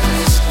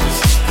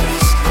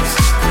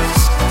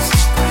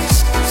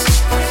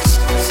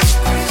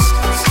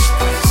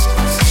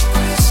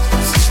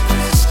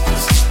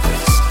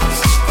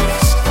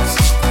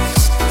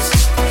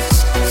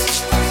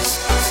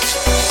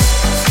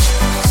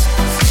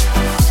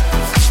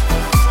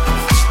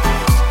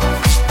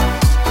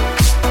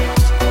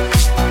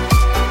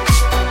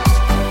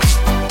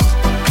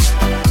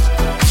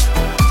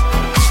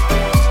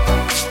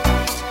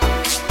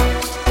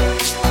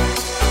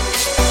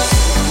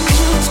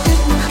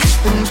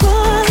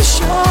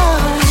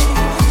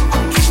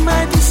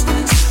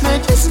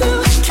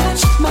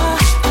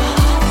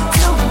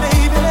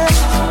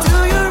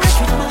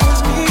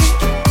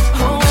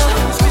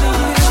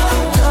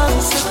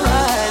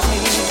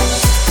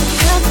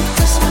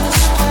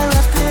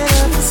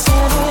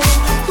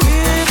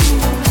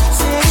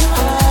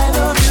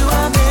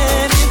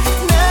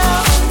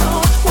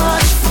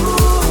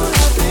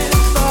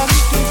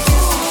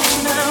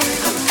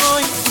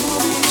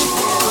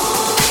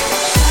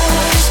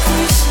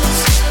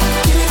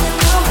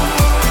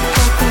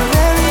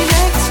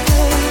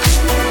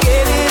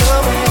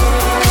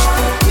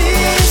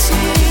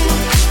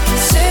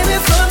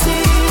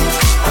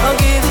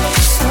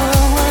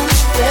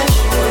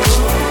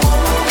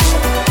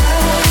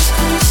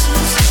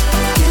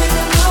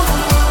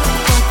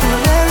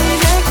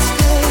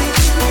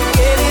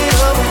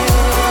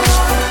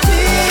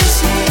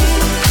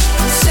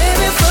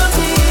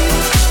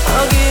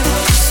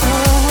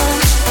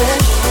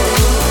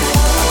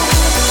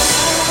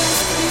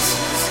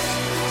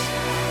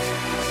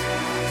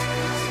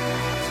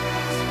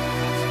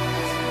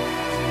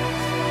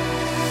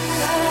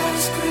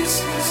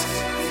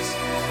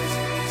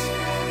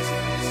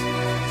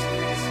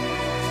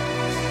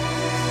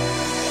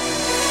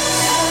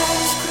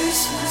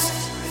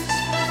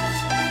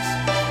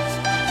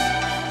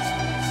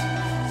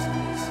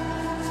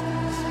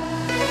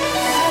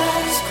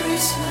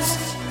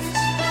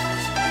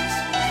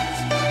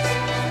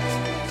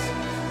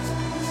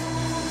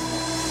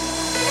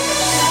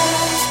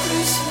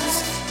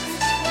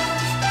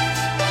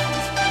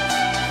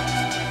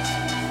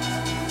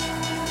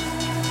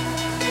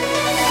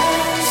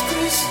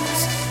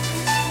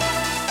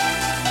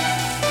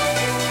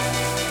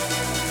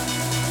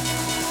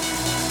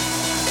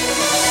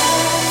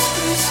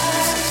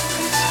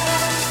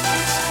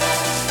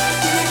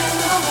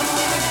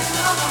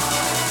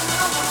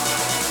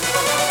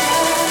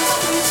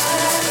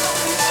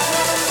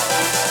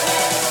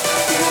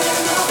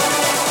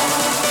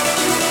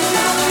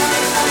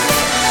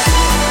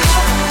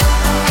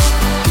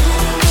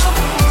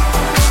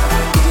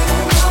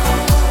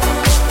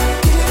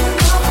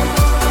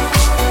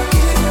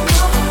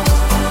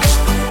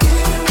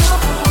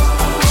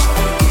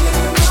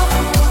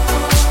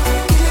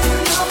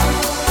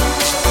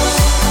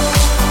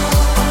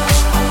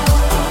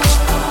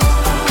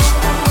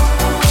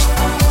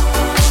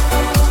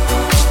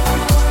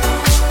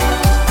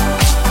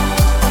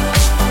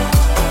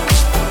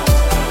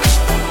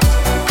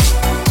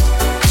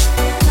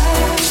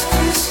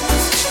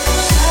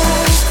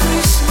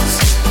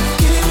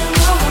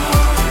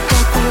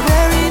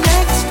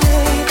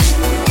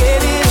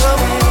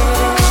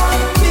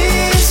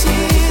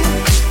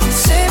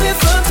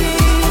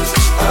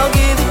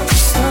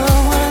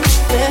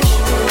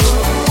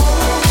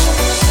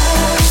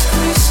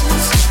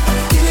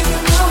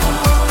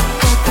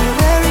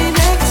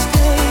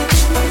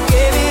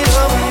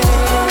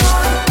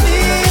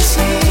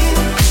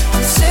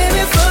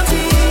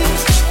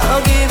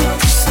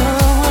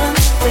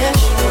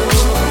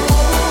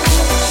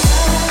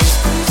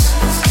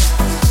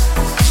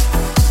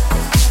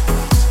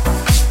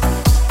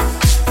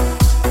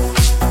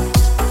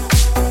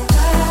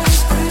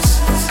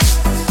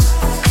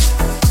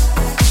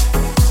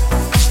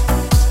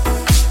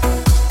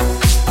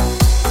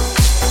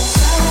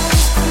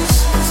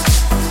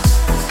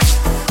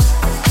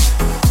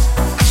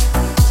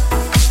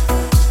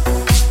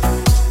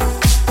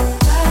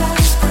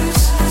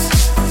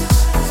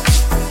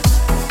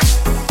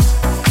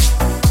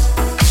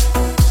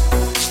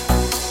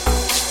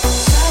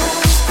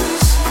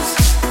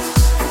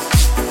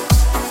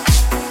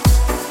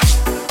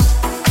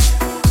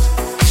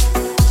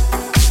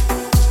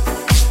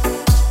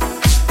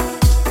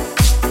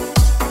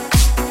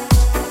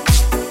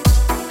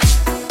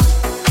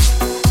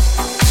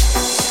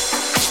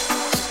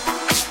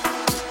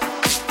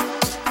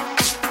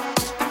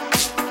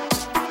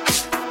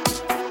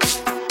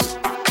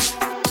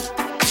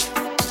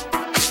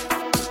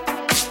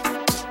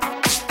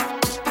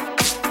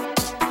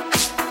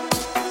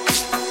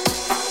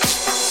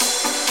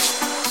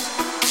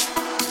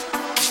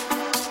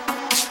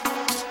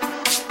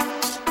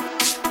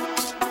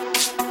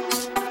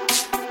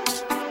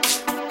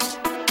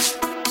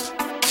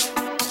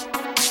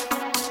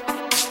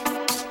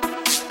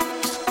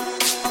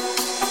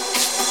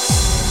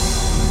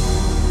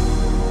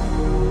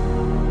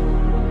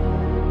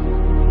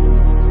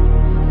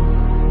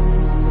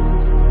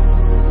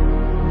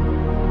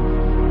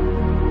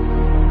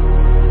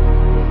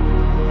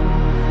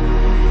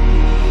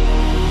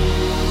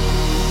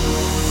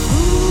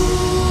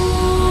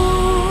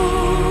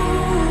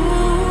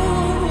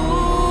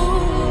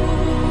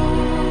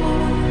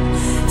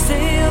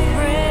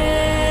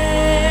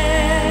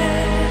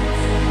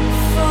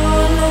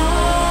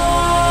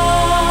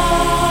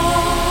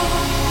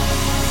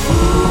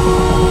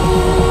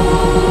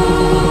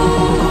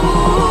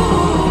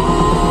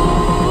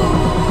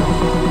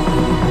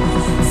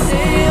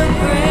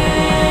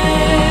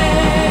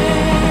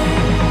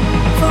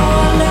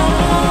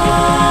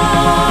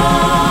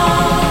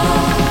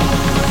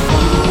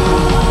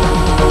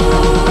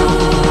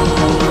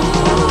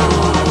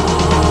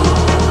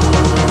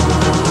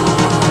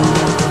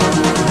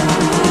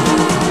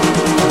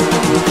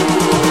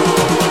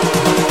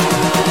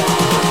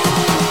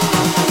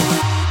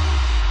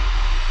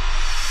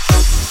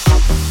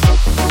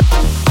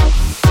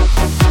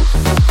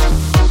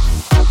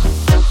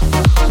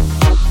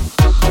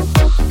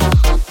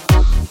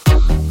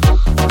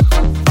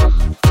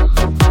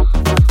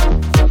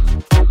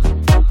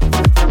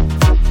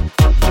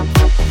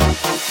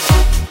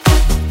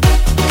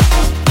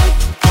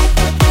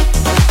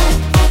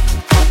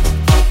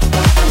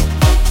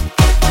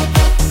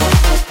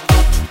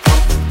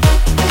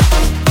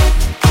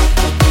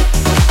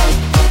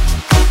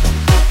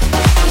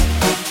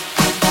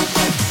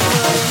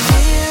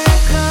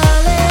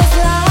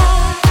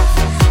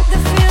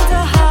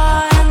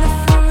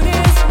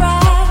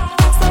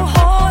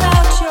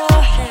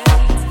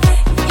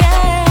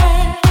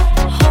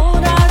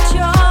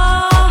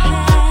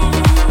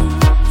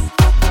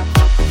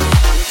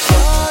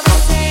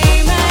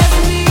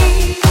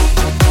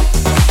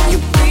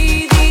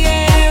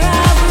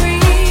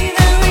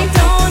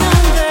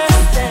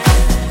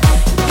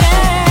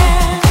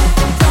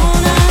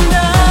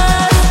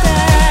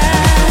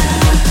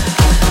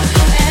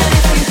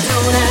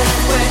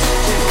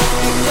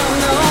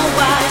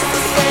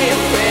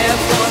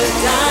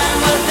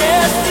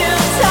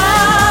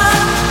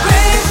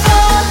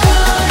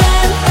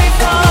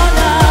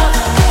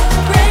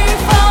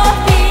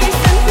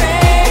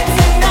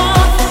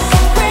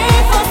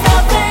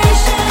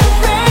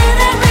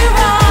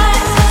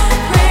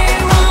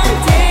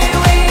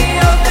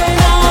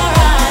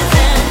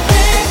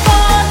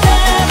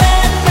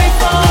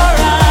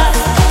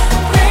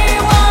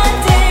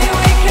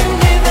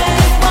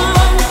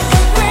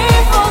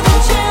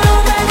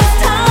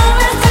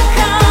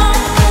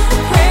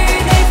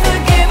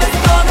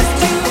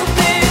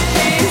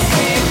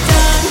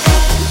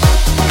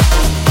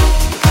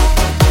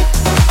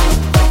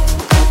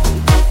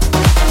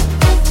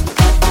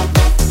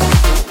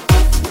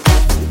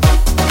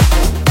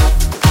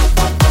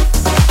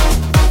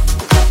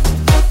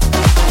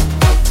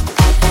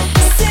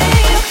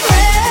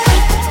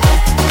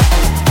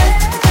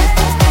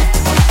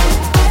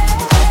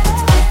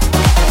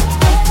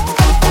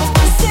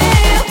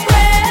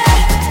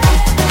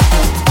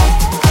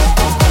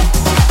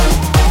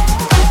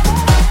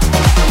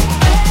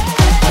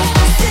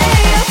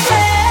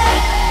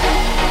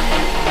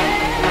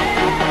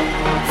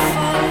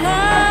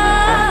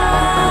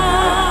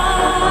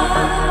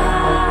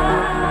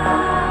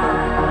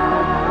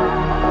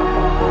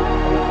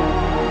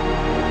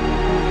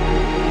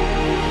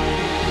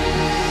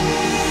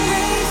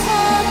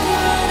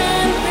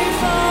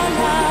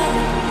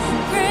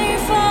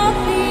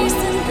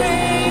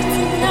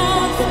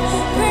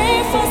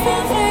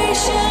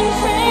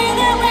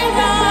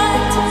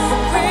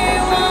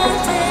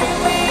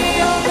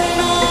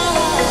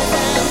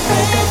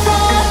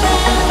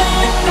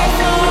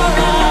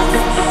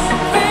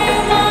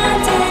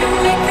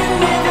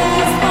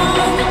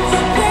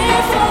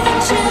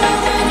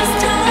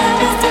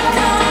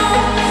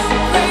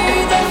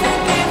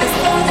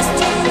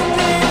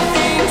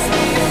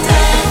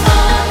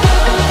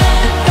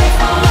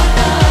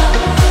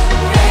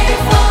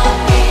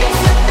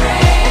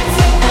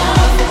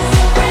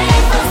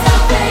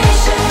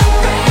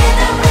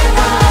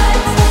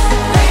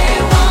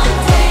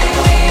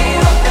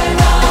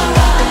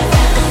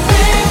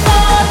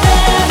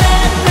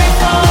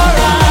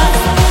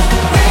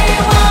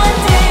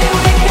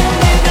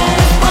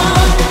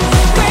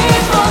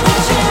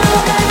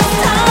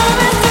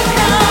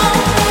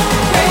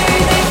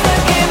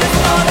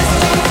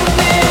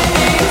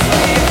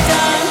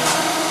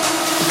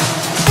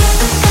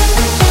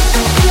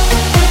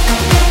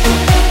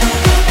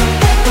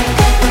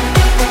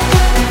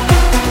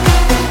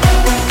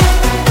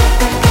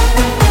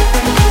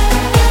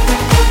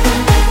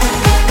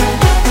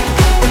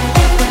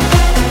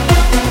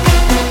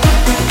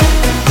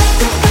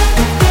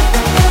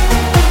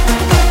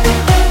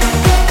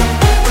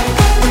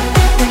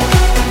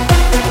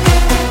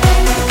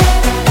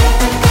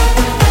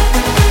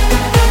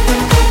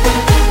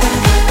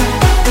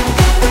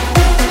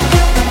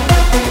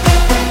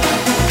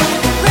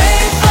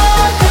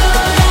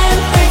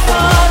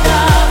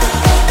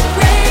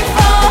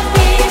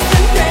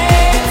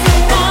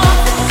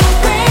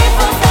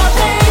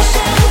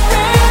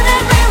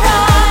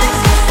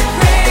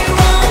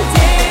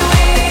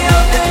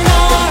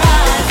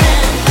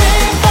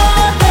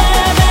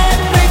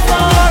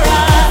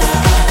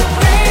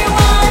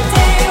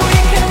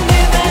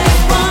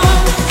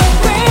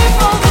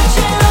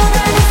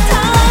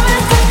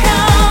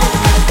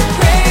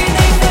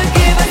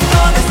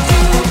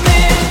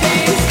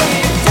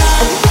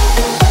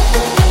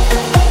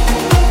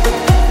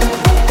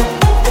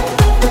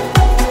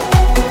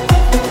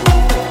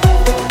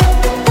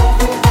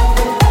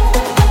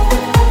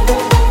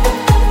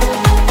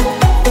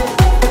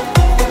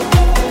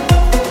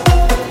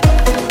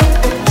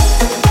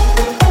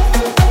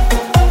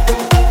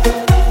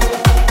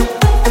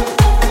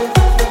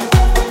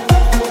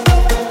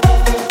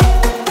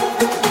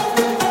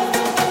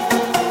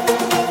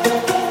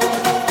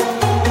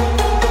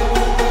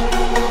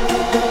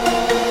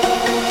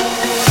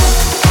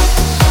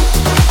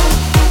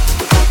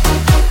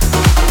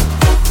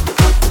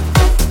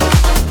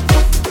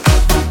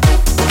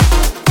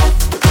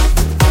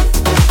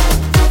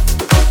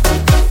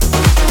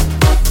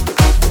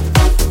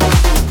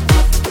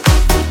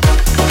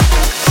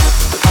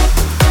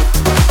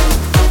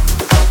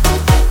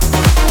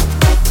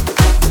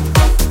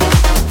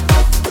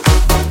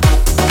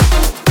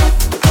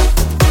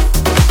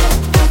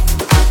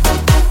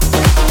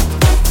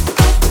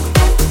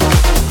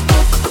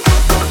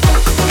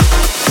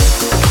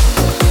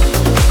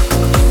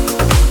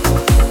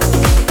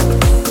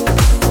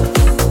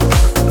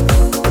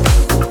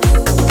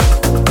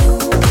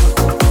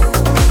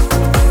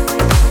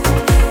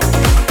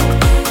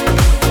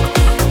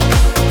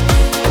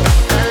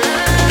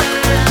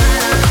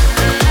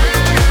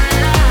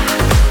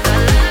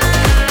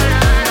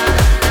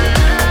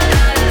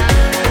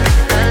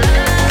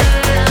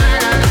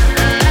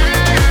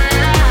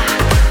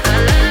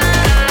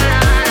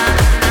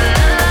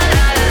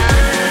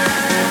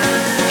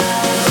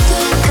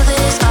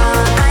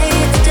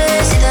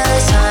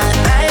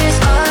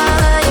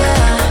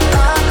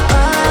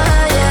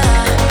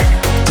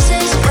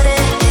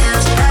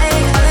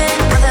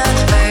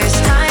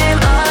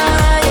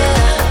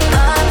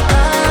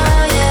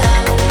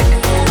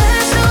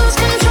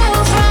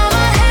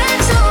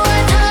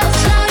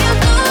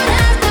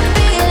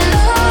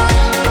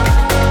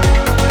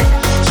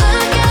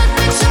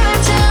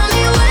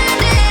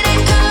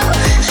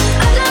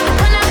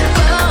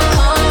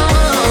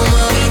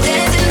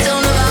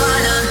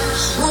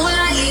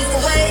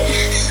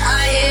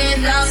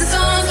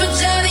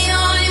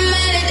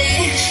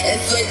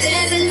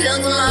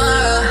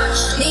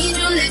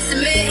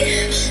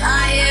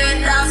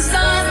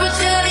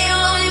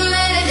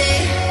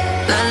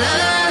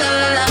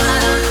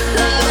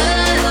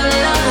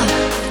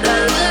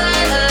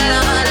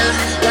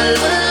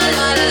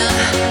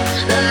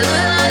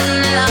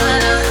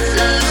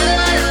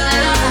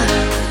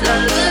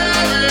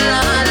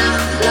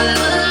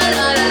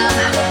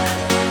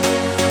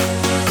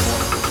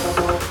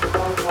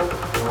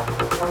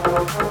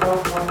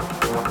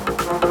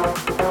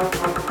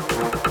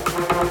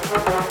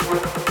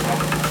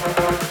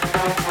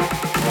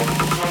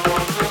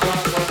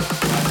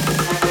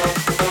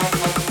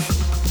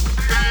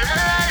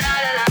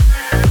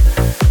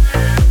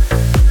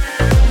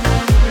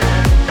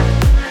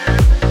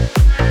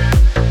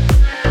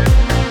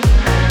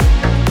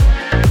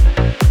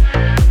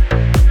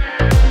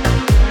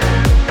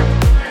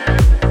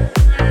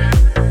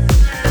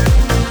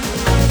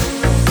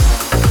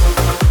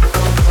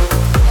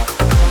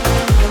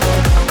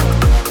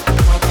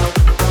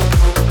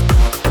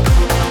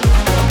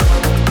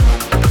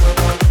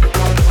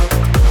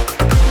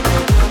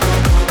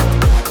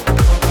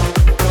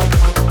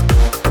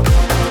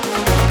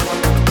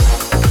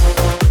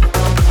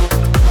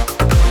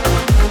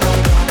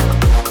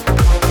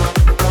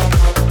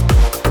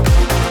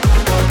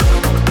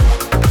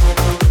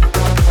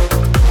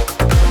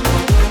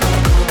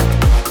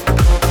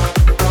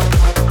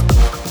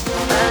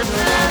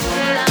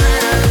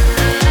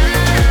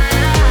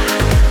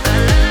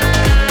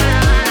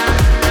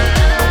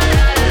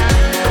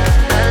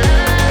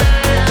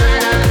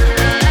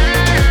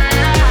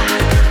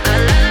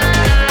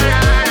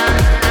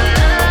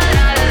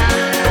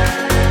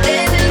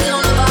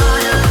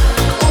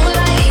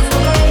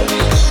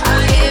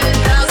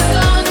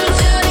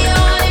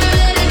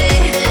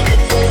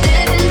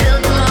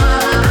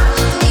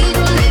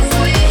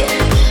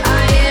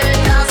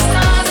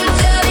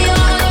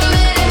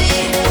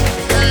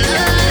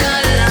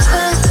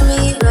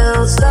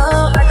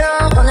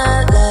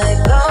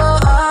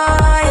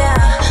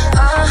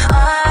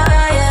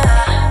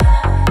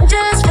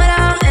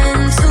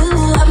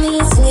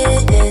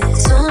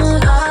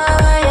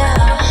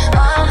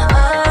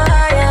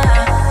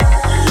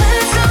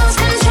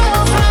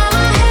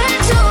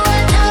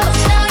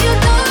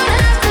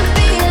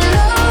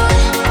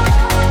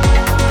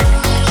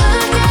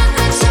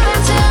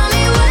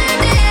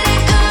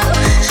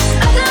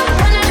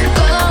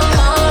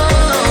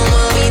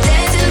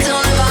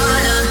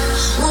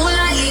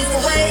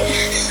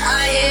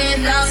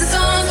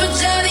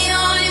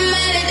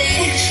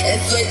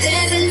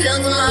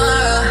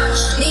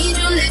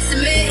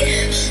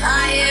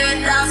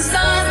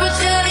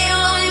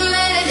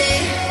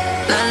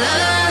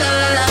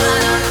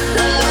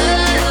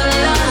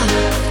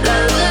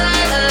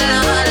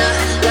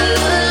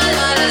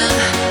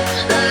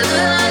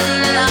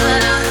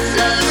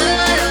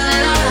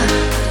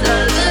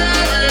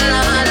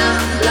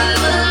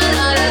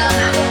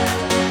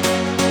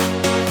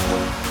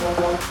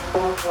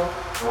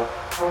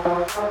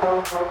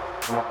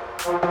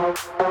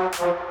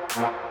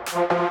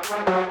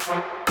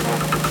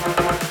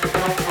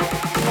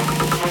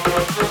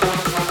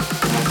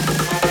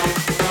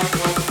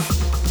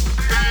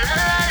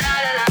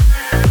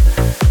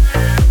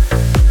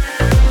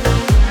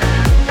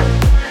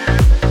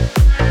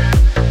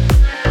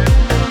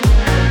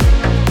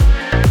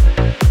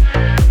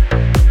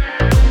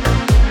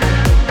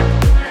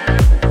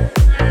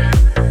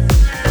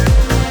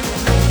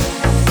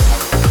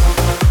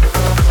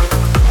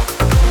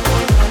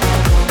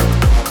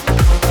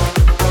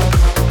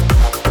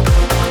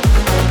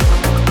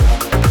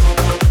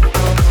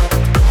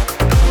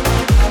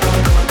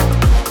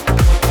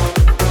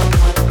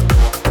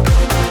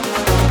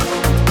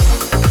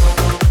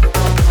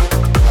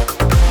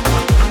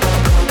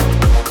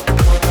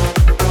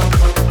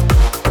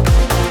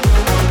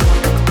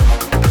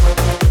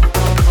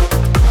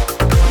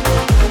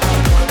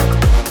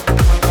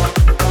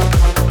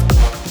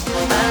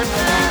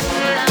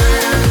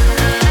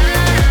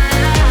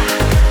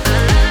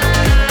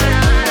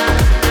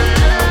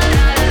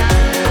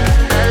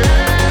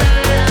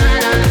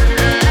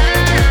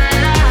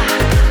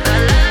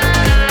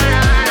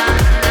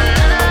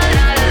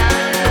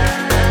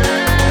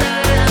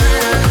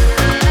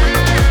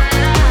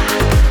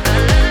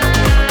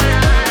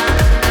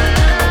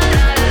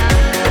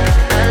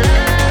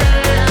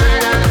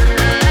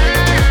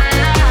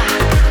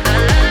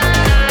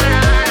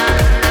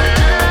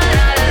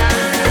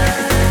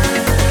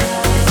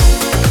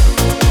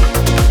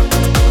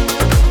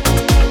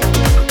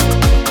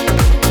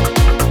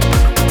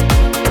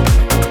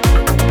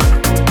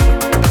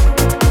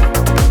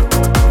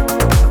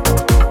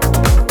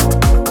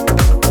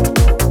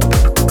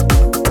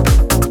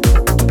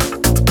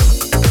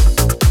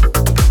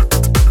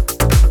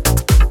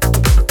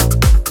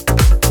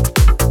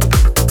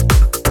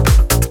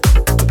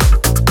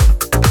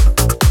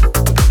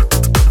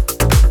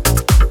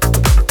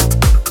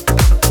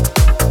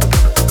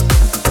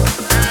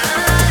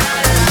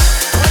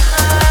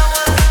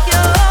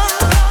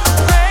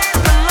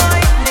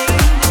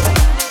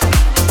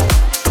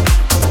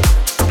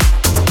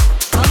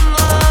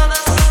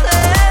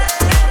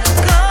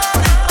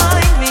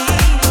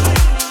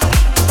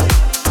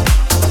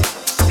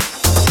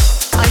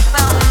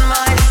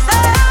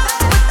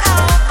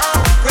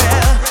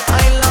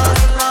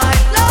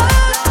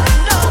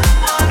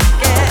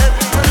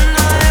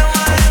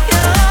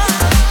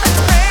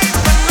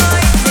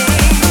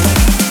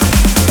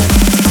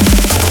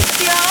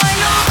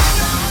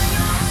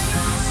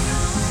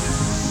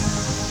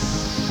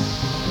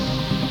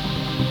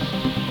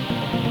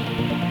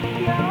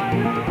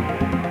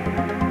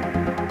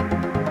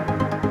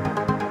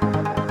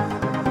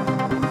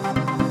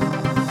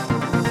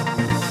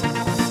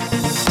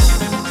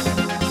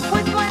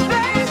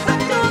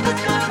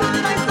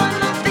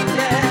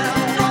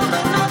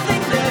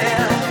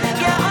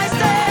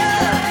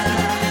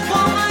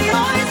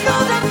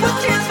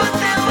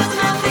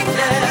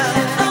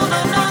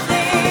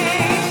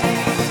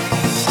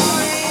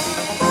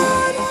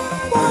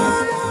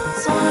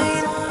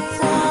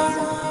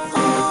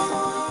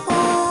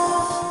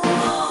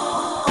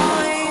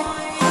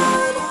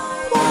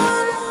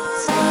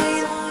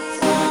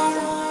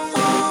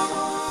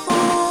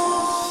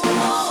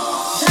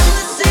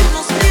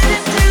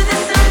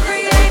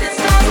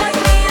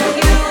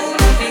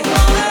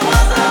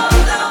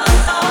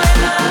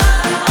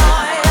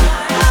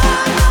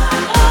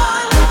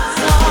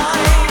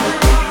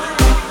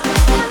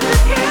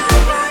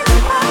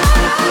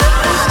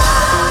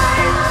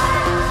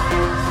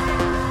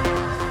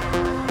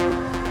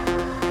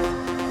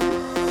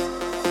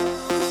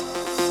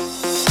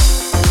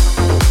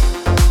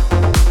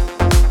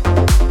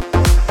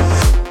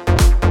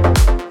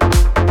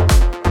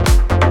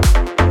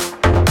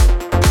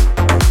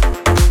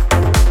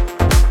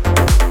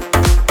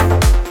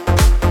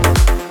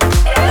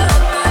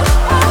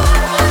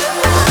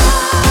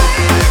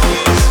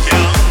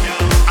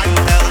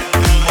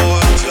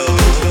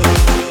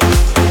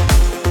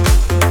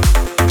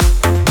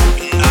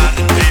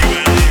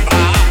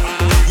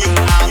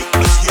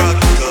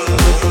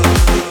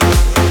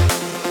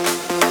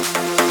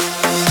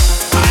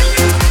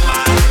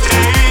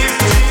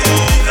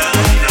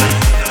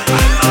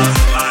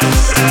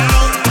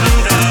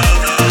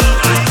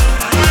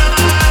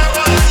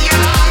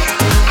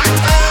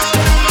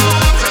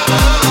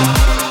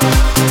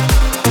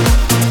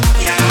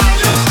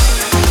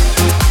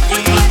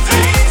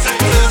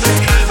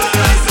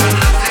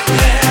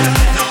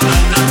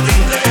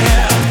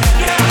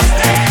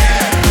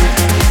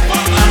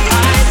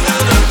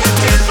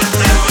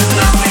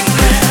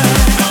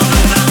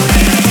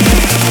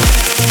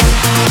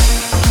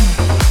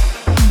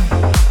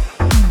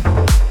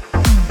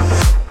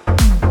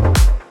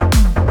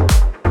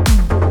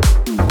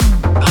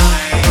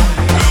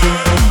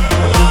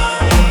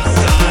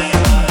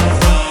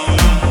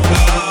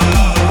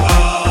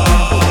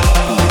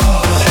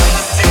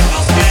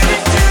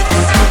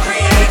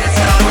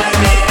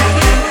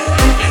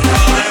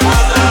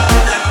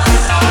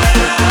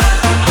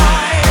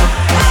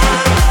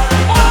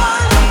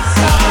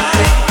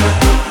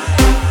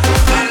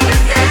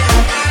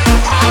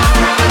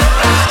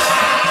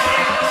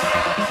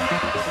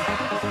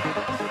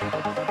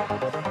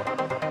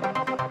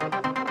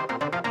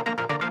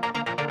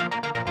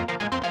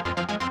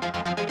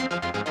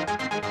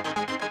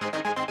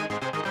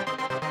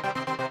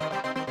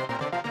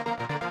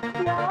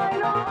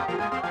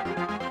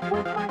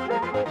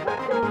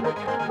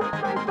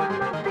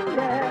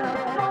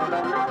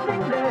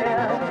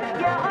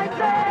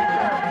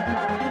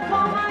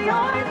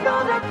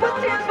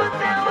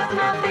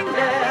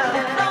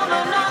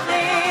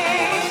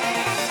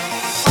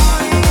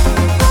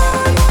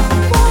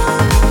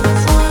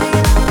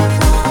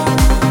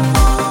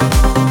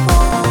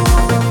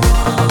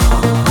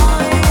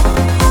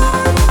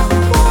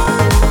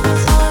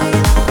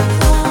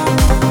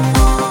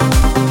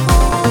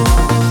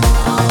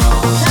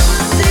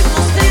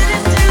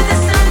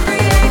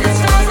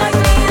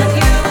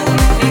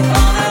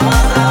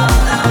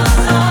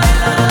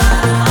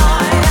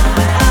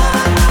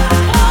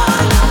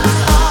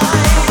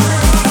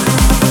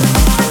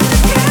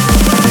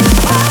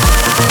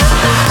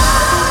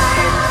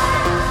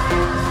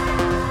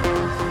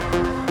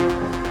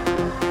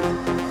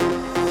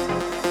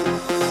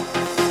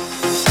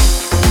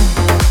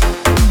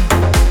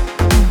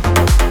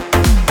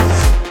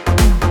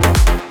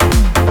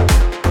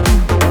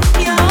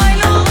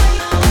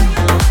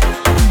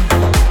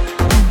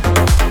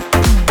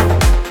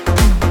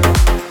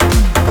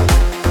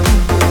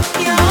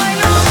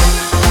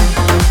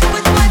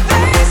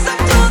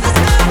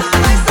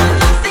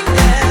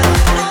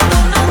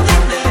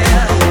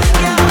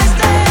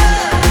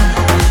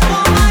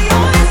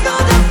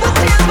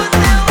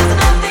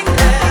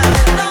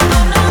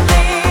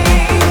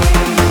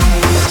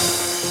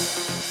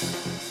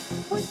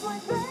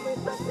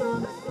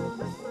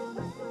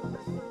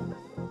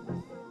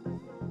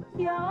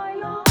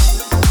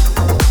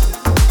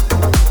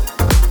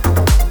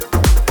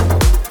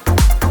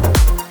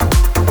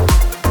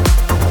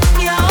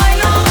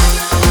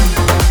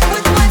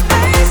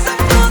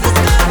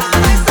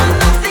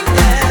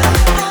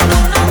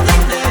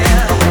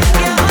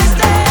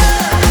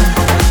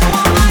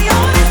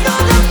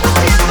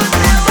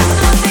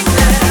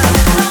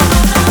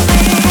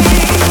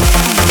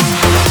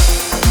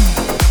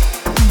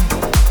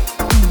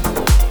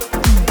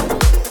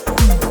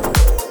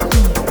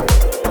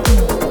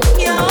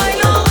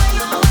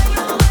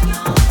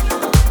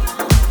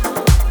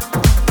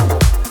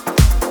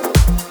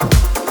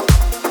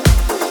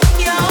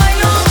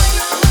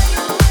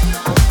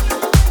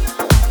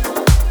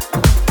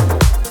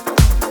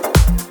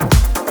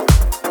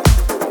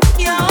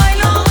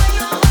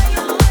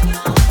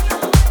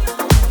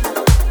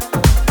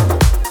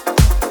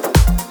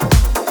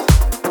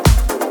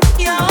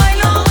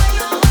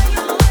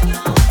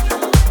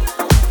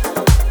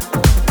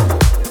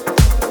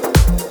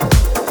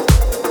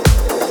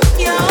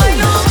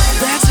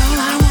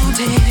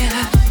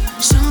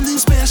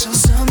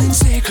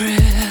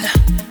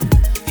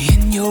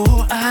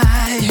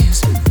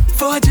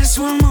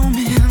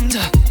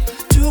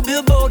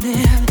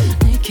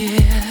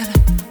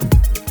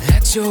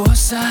 your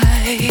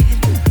side.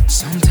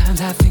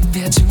 Sometimes I think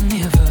that you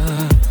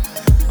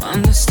never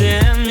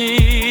understand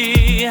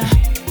me.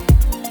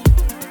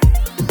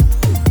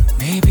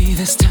 Maybe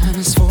this time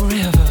is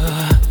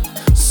forever.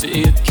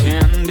 See, it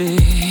can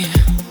be.